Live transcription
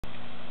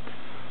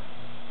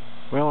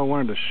Well, I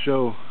wanted to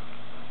show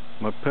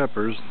my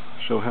peppers,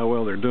 show how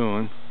well they're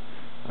doing,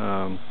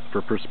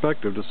 for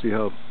perspective to see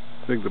how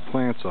big the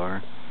plants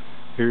are.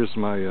 Here's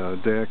my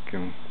deck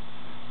and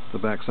the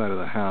back side of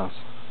the house.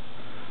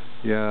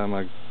 Yeah,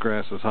 my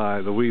grass is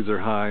high, the weeds are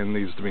high and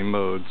needs to be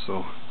mowed,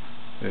 so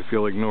if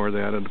you'll ignore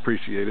that, I'd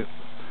appreciate it.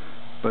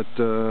 But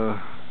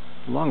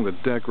along the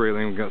deck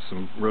railing we've got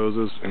some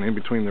roses, and in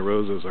between the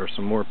roses are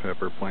some more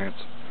pepper plants.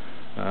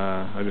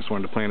 I just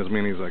wanted to plant as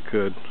many as I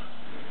could.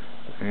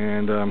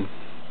 And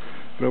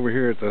but over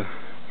here at the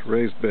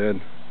raised bed,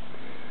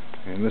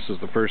 and this is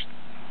the first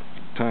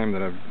time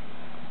that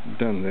I've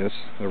done this,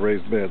 a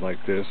raised bed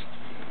like this.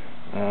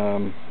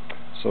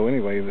 So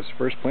anyway, this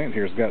first plant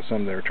here has got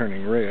some that are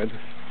turning red,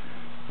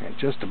 and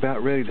just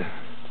about ready to,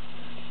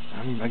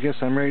 I guess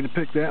I'm ready to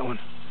pick that one.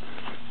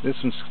 This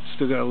one's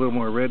still got a little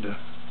more red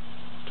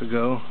to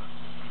go,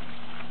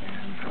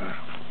 and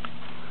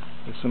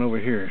this one over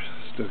here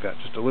still got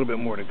just a little bit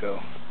more to go.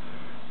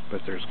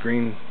 But there's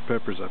green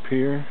peppers up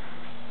here,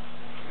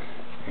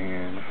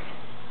 and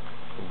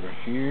over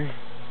here,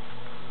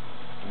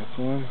 that's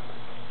one.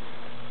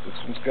 This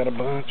one's got a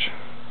bunch.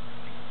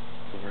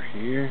 Over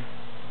here,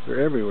 they're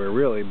everywhere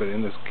really, but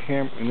in this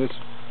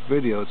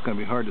video, it's going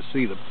to be hard to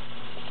see to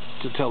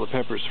tell the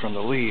peppers from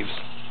the leaves.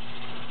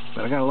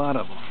 But I got a lot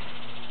of them.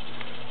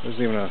 There's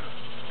even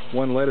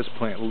one lettuce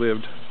plant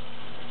lived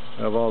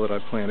of all that I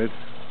planted.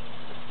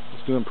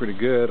 It's doing pretty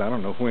good. I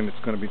don't know when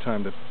it's going to be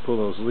time to pull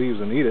those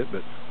leaves and eat it,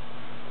 but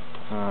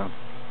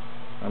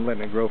I'm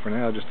letting it grow for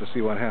now just to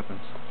see what happens.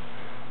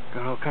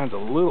 Got all kinds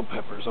of little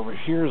peppers. Over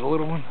here's a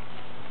little one,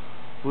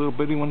 a little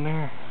bitty one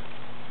there.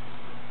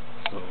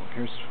 So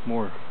here's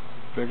more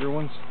bigger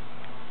ones.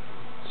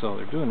 So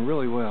they're doing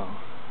really well.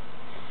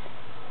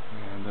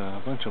 And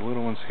a bunch of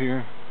little ones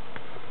here.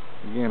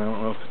 Again, I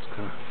don't know if it's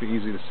going to be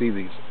easy to see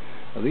these.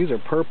 Now, these are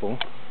purple,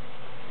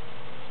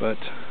 but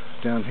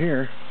down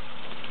here,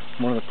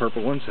 one of the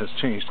purple ones has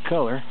changed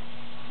color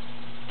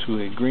to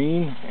a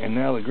green, and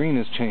now the green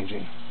is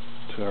changing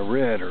to a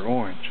red or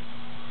orange.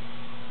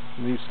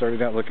 And these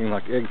started out looking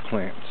like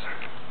eggplants,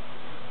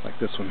 like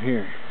this one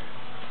here.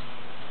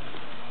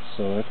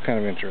 So that's kind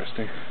of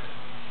interesting.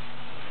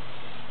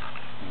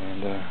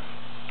 And a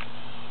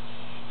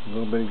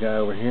little bitty guy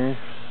over here.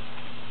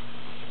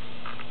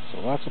 So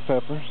lots of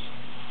peppers.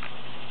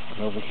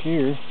 And over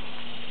here,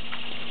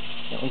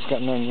 that one's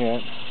got none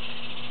yet,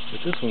 but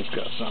this one's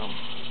got some.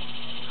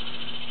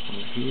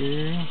 Over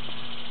here,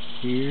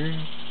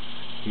 here,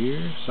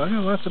 here. So I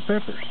got lots of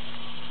peppers.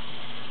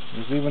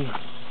 There's even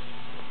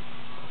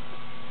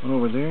one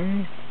over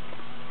there.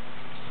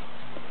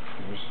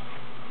 There's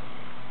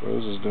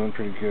Rose is doing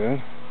pretty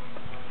good.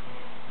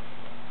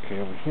 Okay,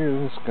 over here,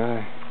 this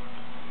guy,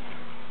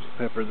 there's a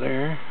pepper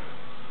there.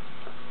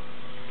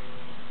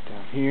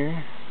 Down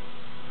here,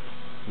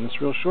 and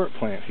this real short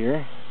plant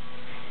here,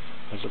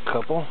 there's a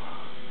couple,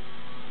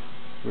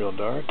 real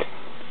dark.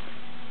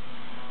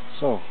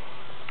 So,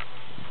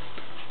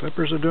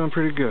 peppers are doing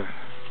pretty good.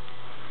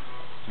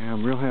 Yeah,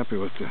 I'm real happy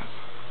with this.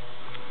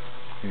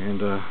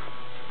 And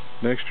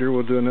next year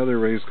we'll do another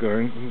raised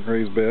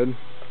bed,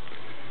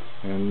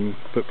 and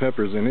put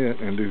peppers in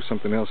it and do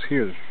something else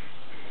here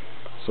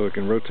so it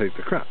can rotate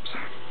the crops.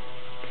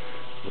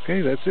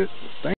 Okay, that's it. Thanks.